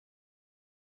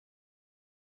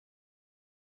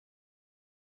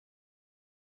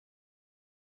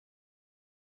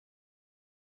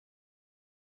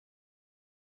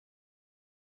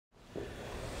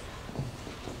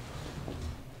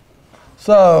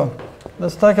So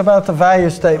let's talk about the value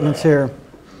statements here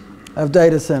of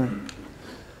data center.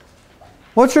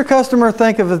 What's your customer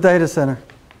think of the data center?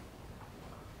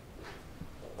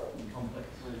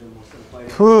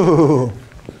 Ooh,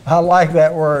 I like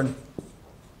that word.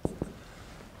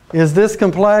 Is this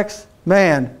complex?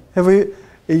 Man, it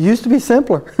used to be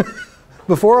simpler.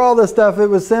 Before all this stuff, it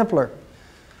was simpler.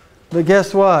 But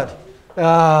guess what?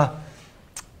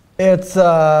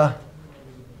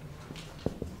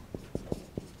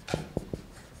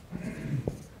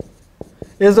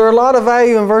 Is there a lot of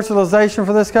value in virtualization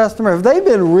for this customer? Have they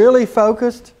been really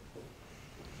focused?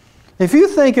 If you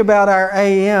think about our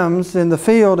AMs in the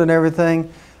field and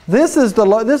everything, this has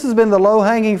been the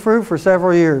low-hanging fruit for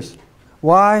several years.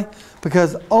 Why?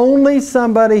 Because only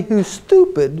somebody who's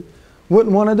stupid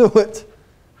wouldn't want to do it.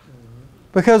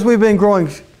 Because we've been growing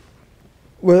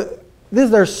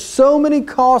there's so many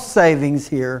cost savings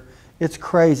here. It's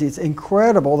crazy. It's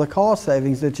incredible the cost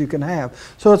savings that you can have.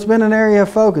 So it's been an area of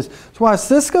focus. That's why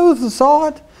Cisco saw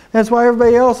it. That's why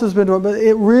everybody else has been doing it. But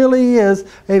it really is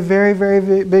a very,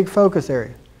 very big focus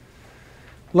area.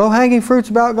 Low-hanging fruit's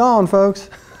about gone,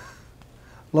 folks.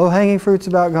 Low-hanging fruit's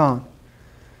about gone.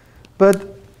 But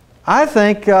I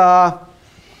think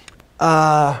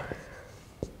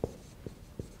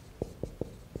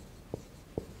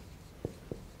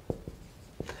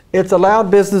it's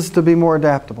allowed business to be more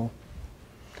adaptable.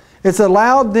 It's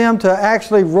allowed them to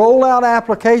actually roll out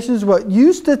applications. What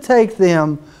used to take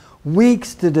them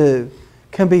weeks to do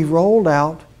can be rolled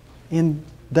out in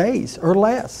days or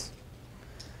less.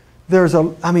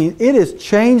 It has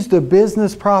changed the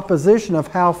business proposition of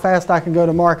how fast I can go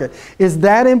to market. Is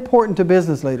that important to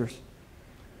business leaders?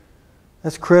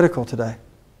 That's critical today.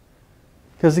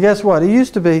 Because guess what? It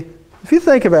used to be, if you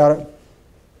think about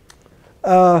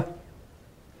it,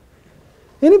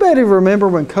 anybody remember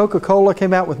when Coca-Cola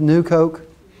came out with New Coke?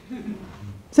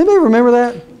 Does anybody remember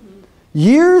that?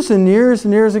 Years and years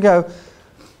and years ago,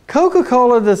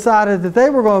 Coca-Cola decided that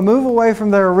they were going to move away from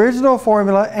their original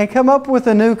formula and come up with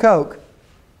a new Coke.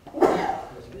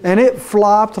 And it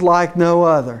flopped like no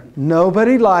other.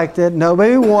 Nobody liked it.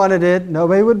 Nobody wanted it.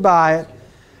 Nobody would buy it.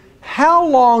 How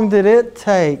long did it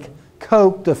take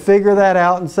Coke to figure that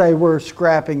out and say, we're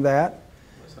scrapping that?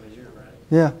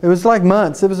 Yeah, it was like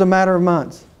months. It was a matter of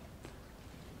months.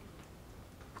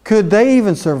 Could they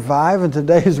even survive in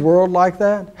today's world like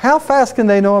that? How fast can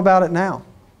they know about it now?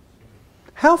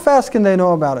 How fast can they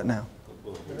know about it now?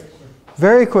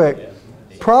 Very quick.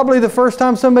 Probably the first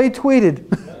time somebody tweeted.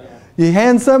 You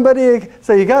hand somebody,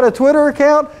 say, you got a Twitter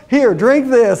account? Here, drink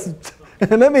this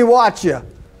and let me watch you.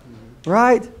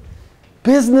 Right?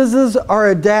 Businesses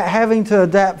are having to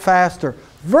adapt faster.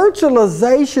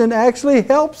 Virtualization actually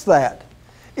helps that.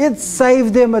 It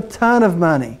saved them a ton of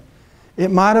money.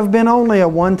 It might have been only a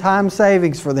one-time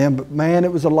savings for them, but man,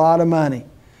 it was a lot of money.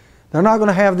 They're not going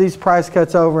to have these price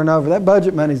cuts over and over. That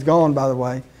budget money's gone, by the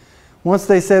way. Once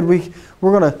they said, we're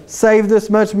going to save this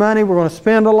much money, we're going to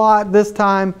spend a lot this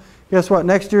time, guess what?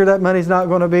 Next year that money's not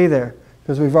going to be there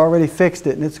because we've already fixed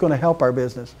it and it's going to help our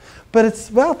business. But it's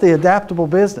about the adaptable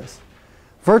business.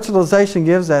 Virtualization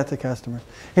gives that to customers.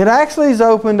 It actually has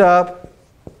opened up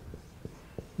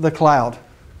the cloud.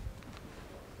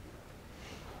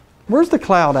 Where's the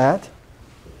cloud at?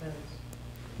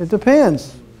 It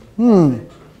depends. Public.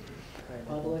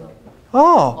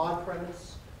 Oh.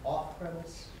 On-premise,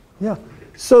 off-premise. Yeah.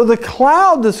 So the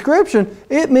cloud description,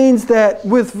 it means that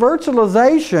with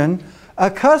virtualization,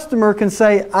 a customer can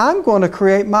say, I'm going to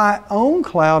create my own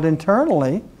cloud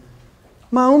internally,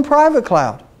 my own private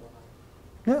cloud.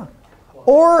 Yeah.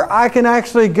 Or I can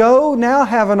actually go now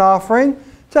have an offering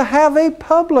to have a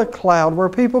public cloud where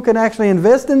people can actually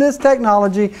invest in this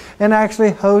technology and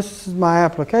actually host my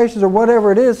applications or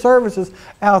whatever it is, services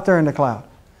out there in the cloud.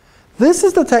 This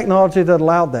is the technology that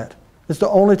allowed that. It's the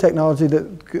only technology that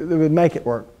would make it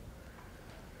work.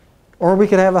 Or we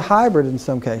could have a hybrid in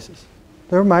some cases.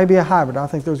 There may be a hybrid. I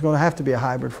think there's going to have to be a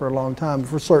hybrid for a long time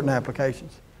for certain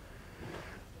applications.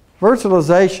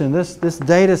 Virtualization, this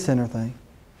data center thing.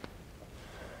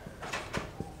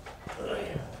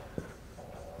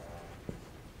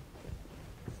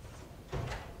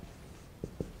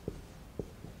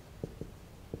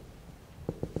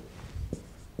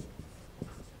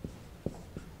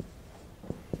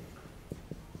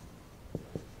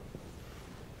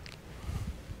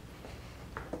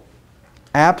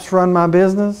 Apps run my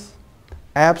business.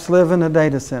 Apps live in a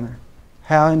data center.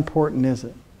 How important is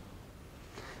it?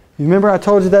 You remember I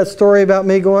told you that story about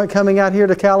me coming out here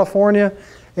to California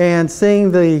and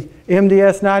seeing the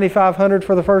MDS 9500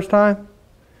 for the first time?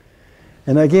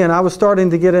 And again, I was starting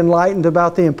to get enlightened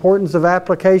about the importance of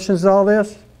applications and all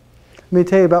this. Let me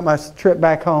tell you about my trip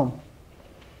back home.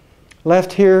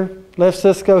 Left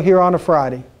Cisco here on a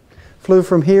Friday. Flew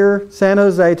from here, San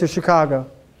Jose, to Chicago.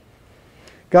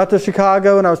 Got to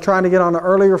Chicago and I was trying to get on an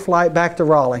earlier flight back to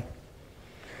Raleigh.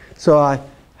 So I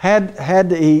had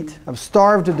to eat. I was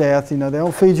starved to death. You know, they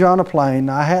don't feed you on a plane.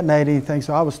 I hadn't ate anything,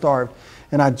 so I was starved.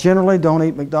 And I generally don't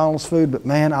eat McDonald's food, but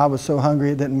man, I was so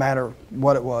hungry it didn't matter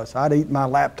what it was. I'd eat my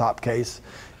laptop case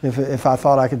if I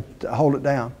thought I could hold it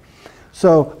down.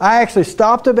 So I actually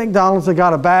stopped at McDonald's and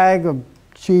got a bag of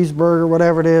cheeseburger,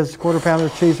 whatever it is, quarter pounder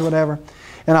of cheese or whatever.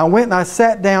 And I went and I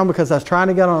sat down because I was trying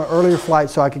to get on an earlier flight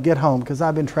so I could get home, because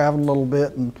I've been traveling a little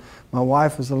bit and my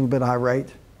wife was a little bit irate,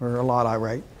 or a lot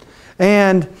irate.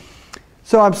 And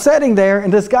so I'm sitting there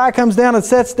and this guy comes down and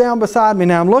sits down beside me.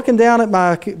 Now I'm looking down at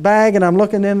my bag and I'm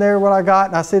looking in there what I got,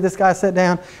 and I see this guy sit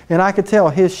down, and I could tell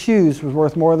his shoes was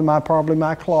worth more than probably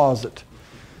my closet.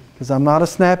 Because I'm not a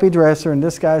snappy dresser, and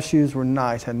this guy's shoes were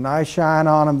nice, had nice shine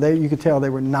on them. You could tell they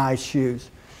were nice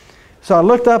shoes. So I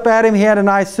looked up at him. He had a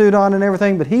nice suit on and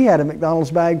everything, but he had a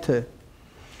McDonald's bag too.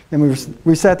 And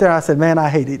we sat there and I said, man, I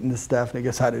hate eating this stuff. And he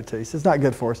goes, I do too. He said, it's not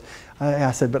good for us.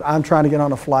 I said, but I'm trying to get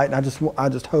on a flight and I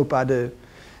just hope I do.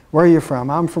 Where are you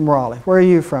from? I'm from Raleigh. Where are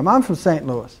you from? I'm from St.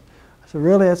 Louis. I said,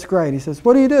 really? That's great. He says,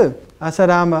 what do you do? I said,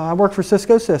 I work for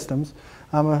Cisco Systems.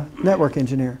 I'm a network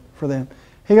engineer for them.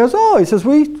 He goes, oh, he says,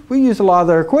 we use a lot of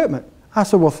their equipment. I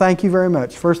said, well, thank you very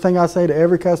much. First thing I say to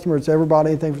every customer that's ever bought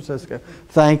anything from Cisco,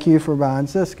 thank you for buying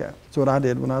Cisco. That's what I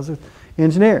did when I was an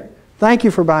engineer. Thank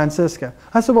you for buying Cisco.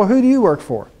 I said, well, who do you work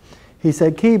for? He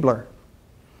said, Keebler.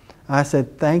 I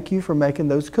said, thank you for making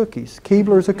those cookies.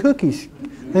 Keebler's a cookies.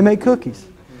 They make cookies.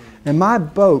 And my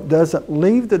boat doesn't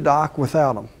leave the dock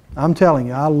without them. I'm telling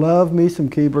you, I love me some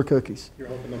Keebler cookies. You're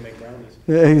hoping they'll make brownies.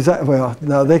 Yeah, exactly. Well,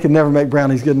 no, they can never make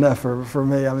brownies good enough for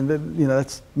me. I mean, you know,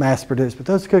 that's mass produced, but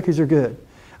those cookies are good.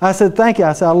 I said, thank you.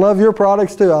 I said, I love your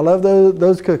products too. I love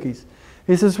those cookies.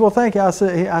 He says, well, thank you. I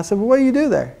said, well, what do you do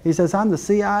there? He says, I'm the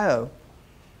CIO.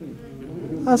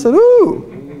 I said,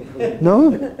 ooh,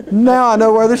 no, now I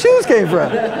know where the shoes came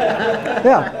from.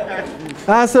 Yeah.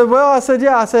 I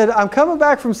said, I'm coming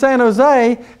back from San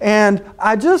Jose, and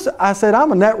I said,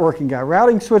 I'm a networking guy,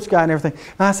 routing switch guy and everything.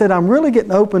 And I said, I'm really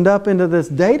getting opened up into this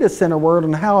data center world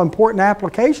and how important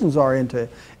applications are into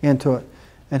it.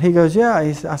 And he goes, yeah.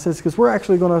 I said, because we're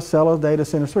actually going to sell a data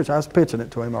center switch. I was pitching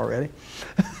it to him already.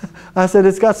 I said,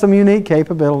 it's got some unique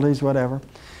capabilities, whatever.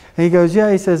 And he goes,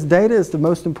 yeah. He says, data is the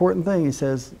most important thing. He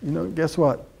says, you know, guess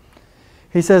what?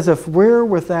 He says, if we're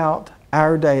without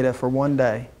our data for one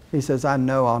day, he says, I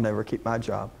know I'll never keep my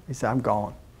job. He said, I'm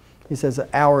gone. He says, an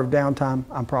hour of downtime,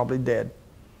 I'm probably dead.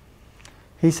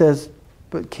 He says,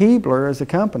 but Keebler as a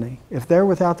company, if they're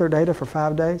without their data for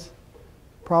 5 days,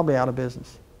 probably out of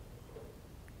business.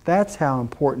 That's how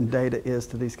important data is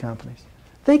to these companies.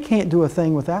 They can't do a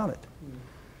thing without it.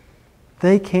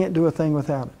 They can't do a thing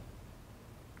without it.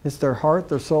 It's their heart,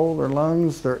 their soul, their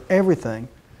lungs, their everything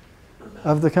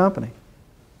of the company.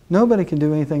 Nobody can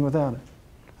do anything without it.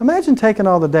 Imagine taking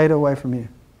all the data away from you.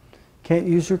 Can't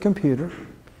use your computer,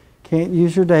 can't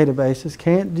use your databases,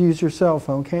 can't use your cell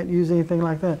phone, can't use anything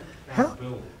like that. How?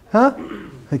 Huh?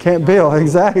 You can't bill,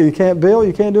 exactly. You can't bill,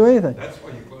 you can't do anything. That's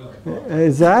why you close the phone.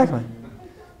 Exactly.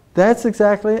 That's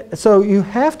exactly it. So you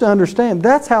have to understand,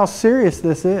 that's how serious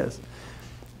this is.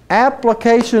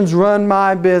 Applications run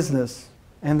my business,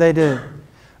 and they do.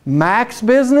 Mac's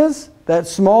business, that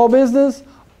small business,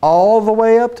 all the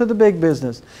way up to the big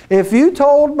business. If you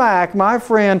told Mac, my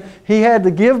friend, he had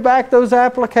to give back those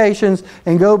applications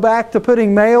and go back to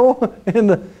putting mail in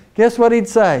the, guess what he'd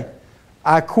say?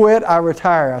 I quit, I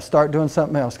retire, I start doing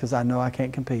something else because I know I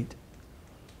can't compete.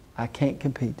 I can't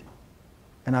compete,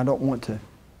 and I don't want to.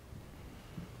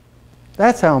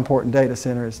 That's how important data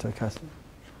center is to a customer.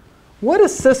 What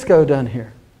has Cisco done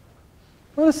here?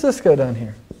 What has Cisco done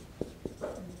here?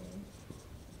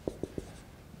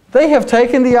 They have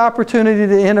taken the opportunity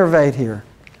to innovate here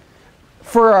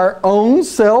for our own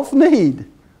self-need.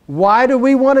 Why do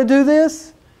we want to do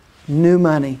this? New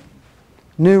money,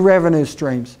 new revenue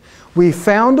streams. We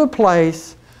found a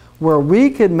place where we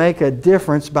could make a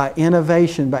difference by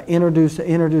innovation, by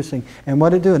introducing. And what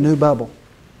did it do? A new bubble.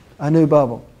 A new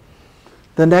bubble.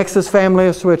 The Nexus family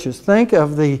of switches. Think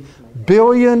of the $1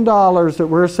 billion that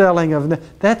we're selling.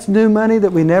 That's new money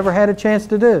that we never had a chance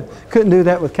to do. Couldn't do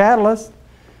that with Catalyst.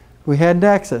 We had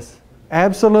Nexus.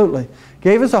 Absolutely.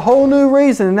 Gave us a whole new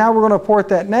reason, and now we're going to port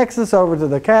that Nexus over to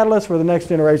the Catalyst for the next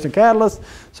generation Catalyst.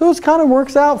 So it kind of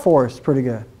works out for us pretty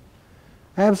good.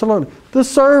 Absolutely. The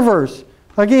servers,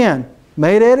 again,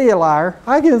 made Eddie a liar.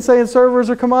 I've been saying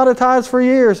servers are commoditized for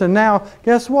years, and now,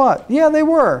 guess what? Yeah, they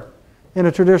were. in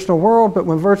a traditional world, but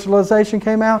when virtualization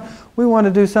came out, we want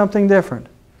to do something different.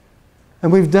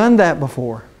 And we've done that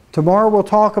before. Tomorrow we'll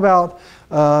talk about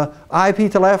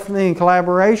IP telephony and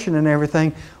collaboration and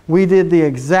everything. We did the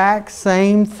exact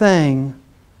same thing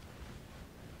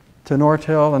to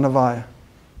Nortel and Avaya.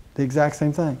 The exact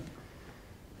same thing.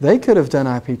 They could have done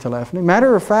IP telephony.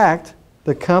 Matter of fact,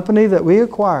 the company that we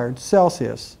acquired,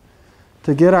 Celsius,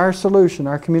 to get our solution,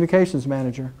 our communications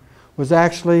manager, was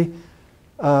actually,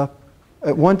 at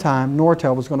one time,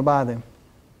 Nortel was going to buy them.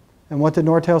 And what did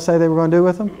Nortel say they were going to do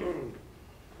with them?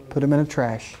 Put them in the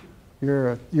trash.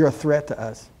 You're a threat to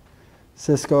us.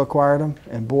 Cisco acquired them,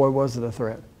 and boy, was it a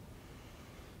threat.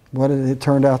 It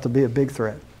turned out to be a big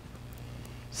threat.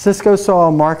 Cisco saw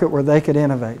a market where they could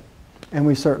innovate, and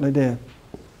we certainly did.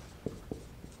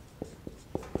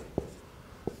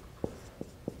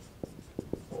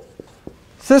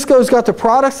 Cisco's got the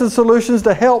products and solutions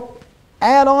to help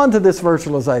add on to this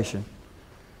virtualization.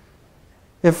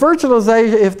 If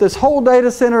this whole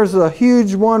data center is a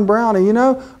huge one brownie, you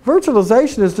know,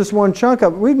 virtualization is just one chunk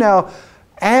of it. We've now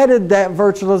added that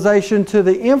virtualization to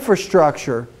the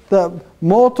infrastructure, the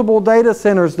multiple data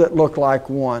centers that look like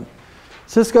one.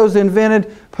 Cisco's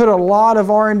put a lot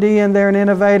of R&D in there and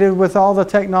innovated with all the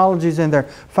technologies in there.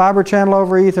 Fiber channel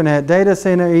over Ethernet, data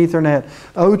center Ethernet,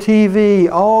 OTV,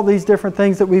 all these different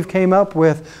things that we've came up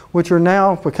with, which are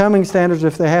now becoming standards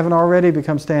if they haven't already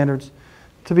become standards,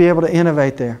 to be able to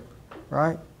innovate there,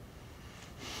 right?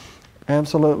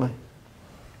 Absolutely.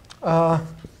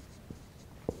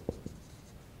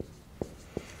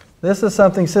 This is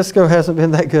something Cisco hasn't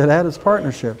been that good at, is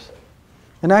partnerships.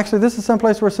 And actually, this is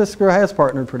someplace where Cisco has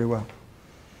partnered pretty well.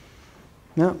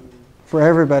 Yeah, for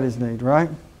everybody's need,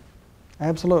 right?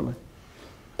 Absolutely.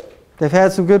 They've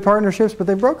had some good partnerships, but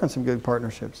they've broken some good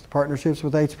partnerships. The partnerships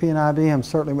with HP and IBM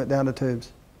certainly went down the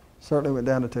tubes. Certainly went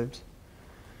down the tubes.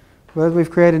 But we've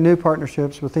created new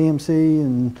partnerships with EMC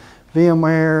and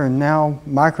VMware and now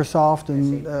Microsoft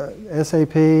and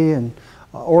SAP and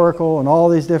Oracle and all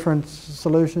these different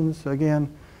solutions,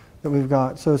 again, that we've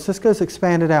got. So Cisco's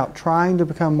expanded out, trying to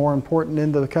become more important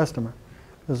into the customer.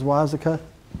 As why is the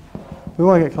we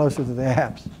want to get closer to the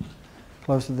apps.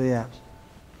 Closer to the apps.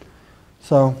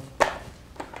 So,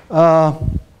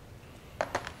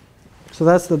 so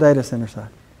that's the data center side.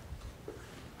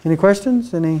 Any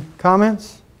questions? Any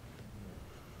comments?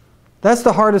 That's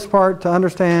the hardest part to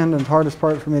understand and the hardest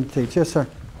part for me to teach. Yes, sir.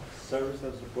 Service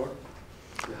and support?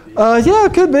 Yeah,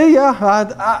 it could be, yeah.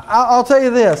 I'll tell you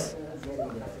this.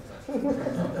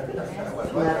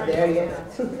 Not there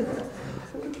yet.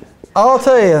 I'll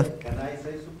tell you. Can I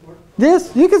say support?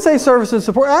 Yes, you can say service and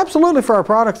support. Absolutely, for our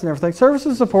products and everything. Service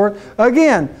and support.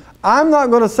 Again, I'm not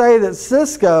going to say that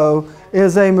Cisco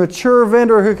is a mature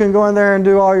vendor who can go in there and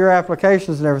do all your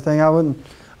applications and everything.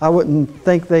 I wouldn't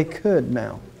think they could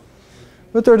now.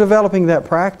 But they're developing that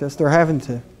practice. They're having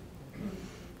to.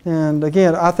 And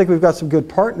again, I think we've got some good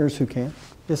partners who can.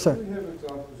 Yes, sir. We have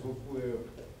examples of where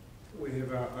we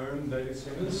have our own data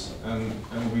centers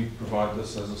and we provide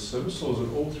this as a service, or is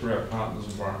it all through our partners'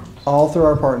 environments? All through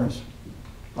our partners.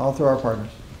 All through our partners.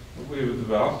 Have we ever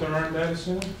developed our own data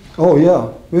center? Oh,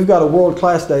 yeah. We've got a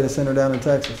world-class data center down in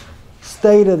Texas.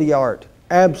 State-of-the-art.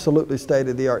 Absolutely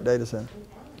state-of-the-art data center.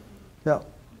 Yeah.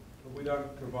 But we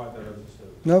don't provide that as a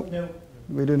service. Nope. No.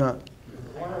 We do not.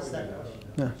 I asked that question.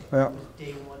 Yeah. Well,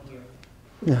 Day one here.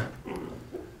 yeah.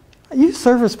 You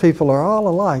service people are all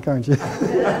alike, aren't you?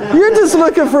 You're just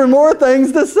looking for more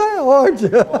things to sell, aren't you?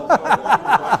 But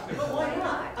why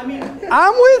not? I mean,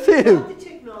 I'm with you you. got the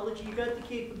technology, you got the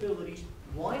capabilities.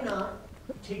 Why not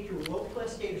take your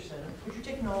world-class data center, put your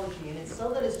technology in, and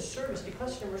sell that as a service to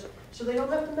customers so they don't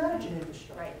have to manage an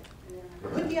infrastructure? Right.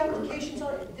 Put the applications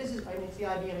on it. This is, I mean, it's the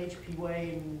IBM HP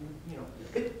way, and you know.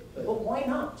 But why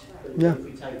not? Yeah. If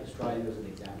we take Australia as an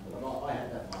example, and I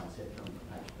had that mindset coming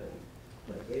from HP,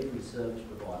 but every service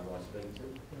provider I speak to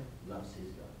loves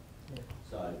Cisco.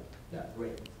 So that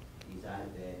breadth is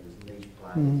out there, there's niche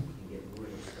players, you can get real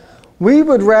scale. We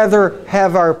would rather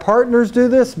have our partners do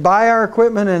this, buy our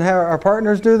equipment and have our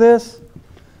partners do this,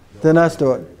 than us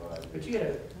do it. But you got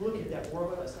to look at that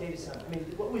world-class data center. I mean,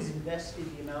 what was invested,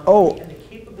 the amount Oh. of money, and the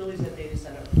capabilities of that data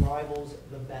center rivals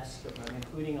the best of them,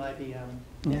 including IBM,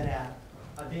 NetApp.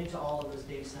 I've been to all of those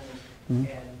data centers,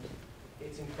 and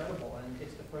it's incredible. And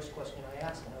it's the first question I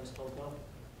asked, and I was told no.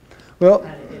 Well,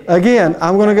 again,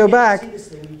 I'm going to go back.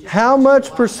 How much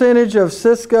Wow. percentage of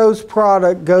Cisco's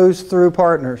product goes through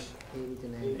partners?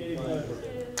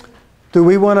 Do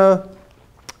we want to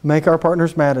make our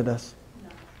partners mad at us?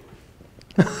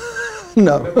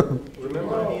 No. Do we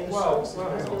want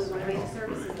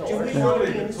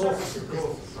to be in the services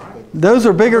business? Those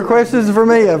are bigger questions for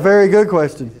me. A very good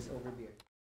question.